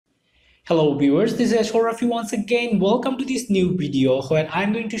Hello viewers, this is Ashwarafi once again. Welcome to this new video where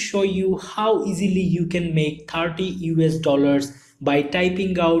I'm going to show you how easily you can make 30 US dollars by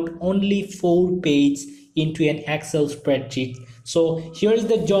typing out only 4 pages into an Excel spreadsheet. So here is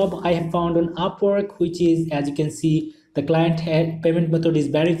the job I have found on Upwork, which is, as you can see, the payment method is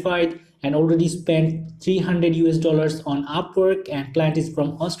verified and already spent 300 US dollars on Upwork, and client is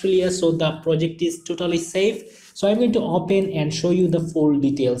from Australia, so the project is totally safe. So I'm going to open and show you the full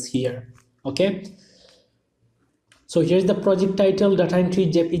details here. Okay, so here's the project title: data entry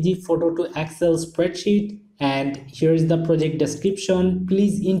jpg photo to Excel spreadsheet, and here is the project description.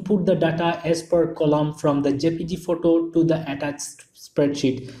 Please input the data as per column from the jpg photo to the attached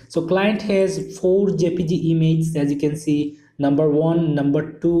spreadsheet. So client has 4 jpg images, as you can see, number 1,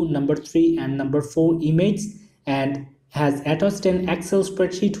 number 2, number 3 and number 4 image, and has attached an Excel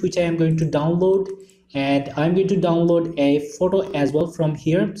spreadsheet which I am going to download, and I'm going to download a photo as well from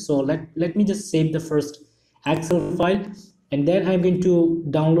here. So let me just save the first Excel file, and then I'm going to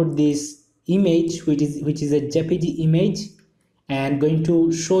download this image which is a jpg image, and going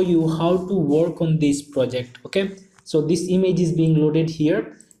to show you how to work on this project. Okay, so this image is being loaded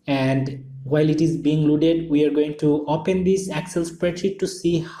here, and while it is being loaded, we are going to open this Excel spreadsheet to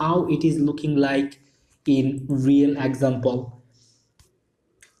see how it is looking like in real example.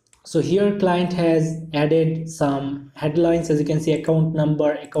 So here client has added some headlines, as you can see: account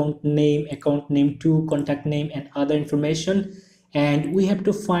number, account name 2, contact name and other information, and we have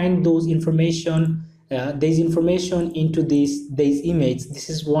to find those information, this information into this image. This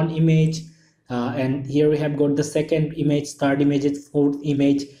is one image, and here we have got the second image, third image, fourth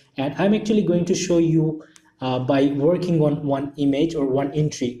image, and I'm actually going to show you by working on one image or one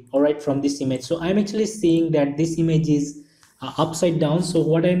entry, all right, from this image. So I'm actually seeing that this image is upside down. So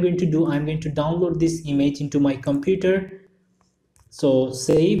what I'm going to do, I'm going to download this image into my computer. So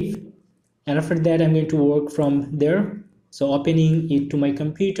save, and after that I'm going to work from there. So opening it to my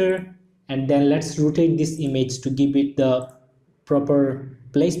computer, and then let's rotate this image to give it the proper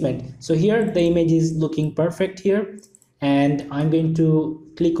placement. So here the image is looking perfect here, and I'm going to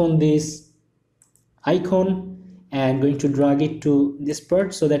click on this icon and going to drag it to this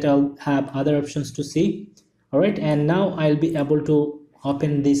part so that I'll have other options to see. All right, and now I'll be able to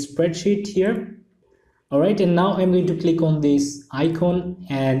open this spreadsheet here. All right, and now I'm going to click on this icon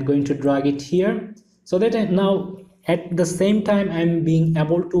and going to drag it here, so that now at the same time I'm being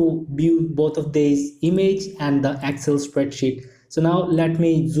able to view both of these image and the Excel spreadsheet. So now let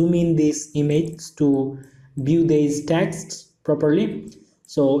me zoom in this image to view these texts properly.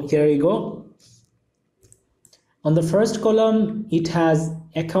 So here we go. On the first column, it has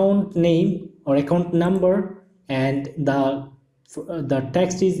account name or account number, and the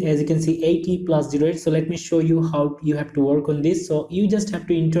text is, as you can see, 80 plus 08. So let me show you how you have to work on this. So you just have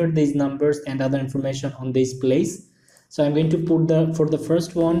to enter these numbers and other information on this place. So I'm going to put for the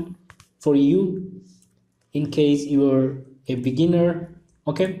first one for you, in case you're a beginner.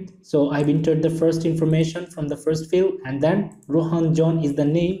 Okay, so I've entered the first information from the first field, and then Rohan John is the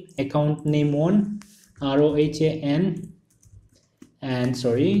name, account name 1, ROHAN, and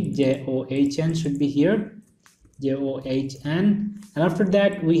sorry, JOHN should be here, JOHN, and after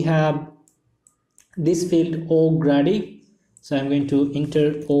that we have this field O'Grady. So I'm going to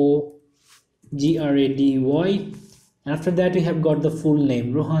enter OGRADY, and after that we have got the full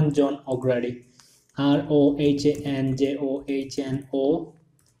name, Rohan John O'Grady,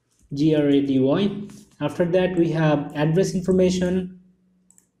 ROHANJOHNOGRADY. After that we have address information,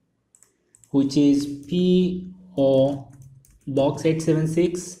 which is PO Box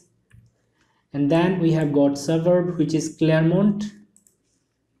 876, and then we have got suburb, which is Claremont,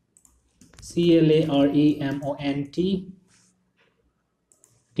 CLAREMONT,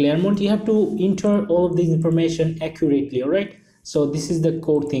 Claremont. You have to enter all of this information accurately. All right, so this is the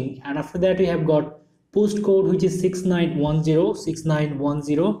code thing, and after that we have got postcode, which is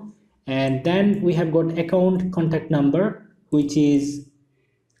 6910, and then we have got account contact number, which is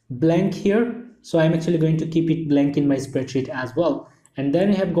blank here. So I'm actually going to keep it blank in my spreadsheet as well. And then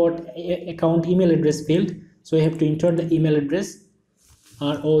we have got account email address field, so we have to enter the email address,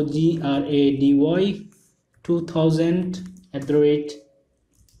 ROGRADY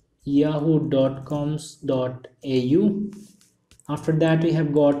 2000@yahoo.coms.au. After that we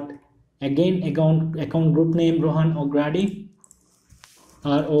have got again account group name, Rohan O'Grady,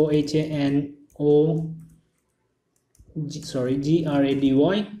 GRADY.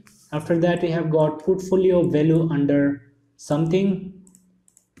 After that we have got portfolio value under something,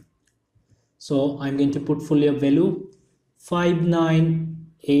 so I'm going to portfolio value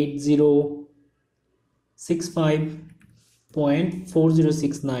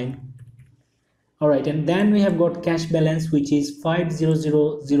 598065.4069. All right, and then we have got cash balance, which is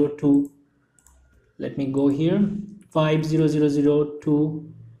 50002. Let me go here,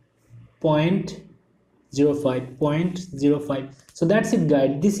 50002 point 0.05. So that's it,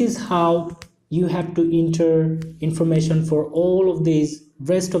 guys. This is how you have to enter information for all of these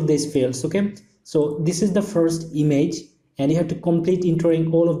rest of these fields. Okay, so this is the first image and you have to complete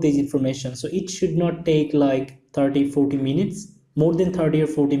entering all of these information. So it should not take like 30-40 minutes, more than 30 or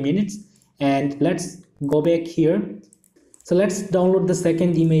 40 minutes. And let's go back here. So let's download the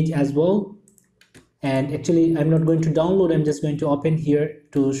second image as well. And actually I'm not going to download, I'm just going to open here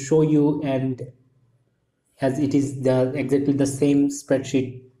to show you, and as it is exactly the same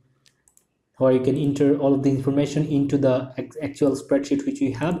spreadsheet where you can enter all of the information into the actual spreadsheet which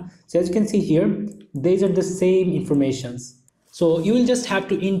we have. So as you can see here, these are the same informations. So you will just have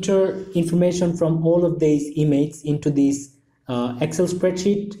to enter information from all of these images into this Excel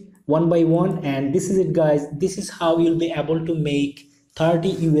spreadsheet one by one, and this is it, guys. This is how you'll be able to make 30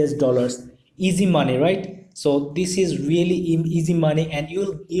 US dollars. Easy money, right? So this is really easy money, and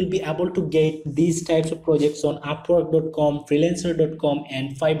you'll be able to get these types of projects on upwork.com, freelancer.com,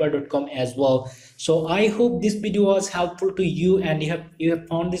 and fiverr.com as well. So I hope this video was helpful to you and you have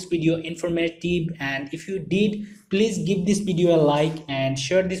found this video informative, and if you did, please give this video a like and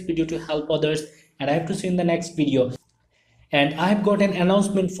share this video to help others, and I have to see you in the next video. And I've got an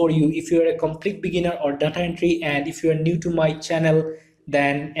announcement for you. If you're a complete beginner or data entry, and if you are new to my channel,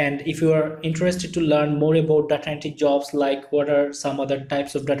 then and if you are interested to learn more about data entry jobs, like what are some other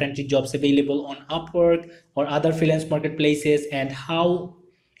types of data entry jobs available on Upwork or other freelance marketplaces, and how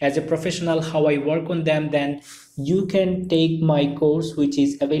as a professional how I work on them, then you can take my course which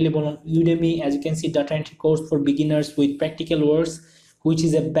is available on Udemy. As you can see, data entry course for beginners with practical works, which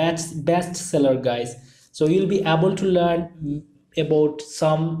is a best seller, guys. So you'll be able to learn about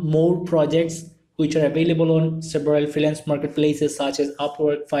some more projects which are available on several freelance marketplaces such as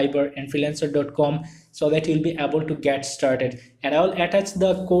Upwork, Fiverr, and freelancer.com, so that you'll be able to get started. And I'll attach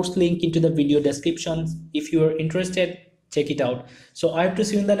the course link into the video description. If you are interested, check it out. So I have to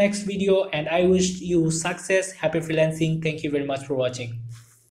see you in the next video, and I wish you success. Happy freelancing. Thank you very much for watching.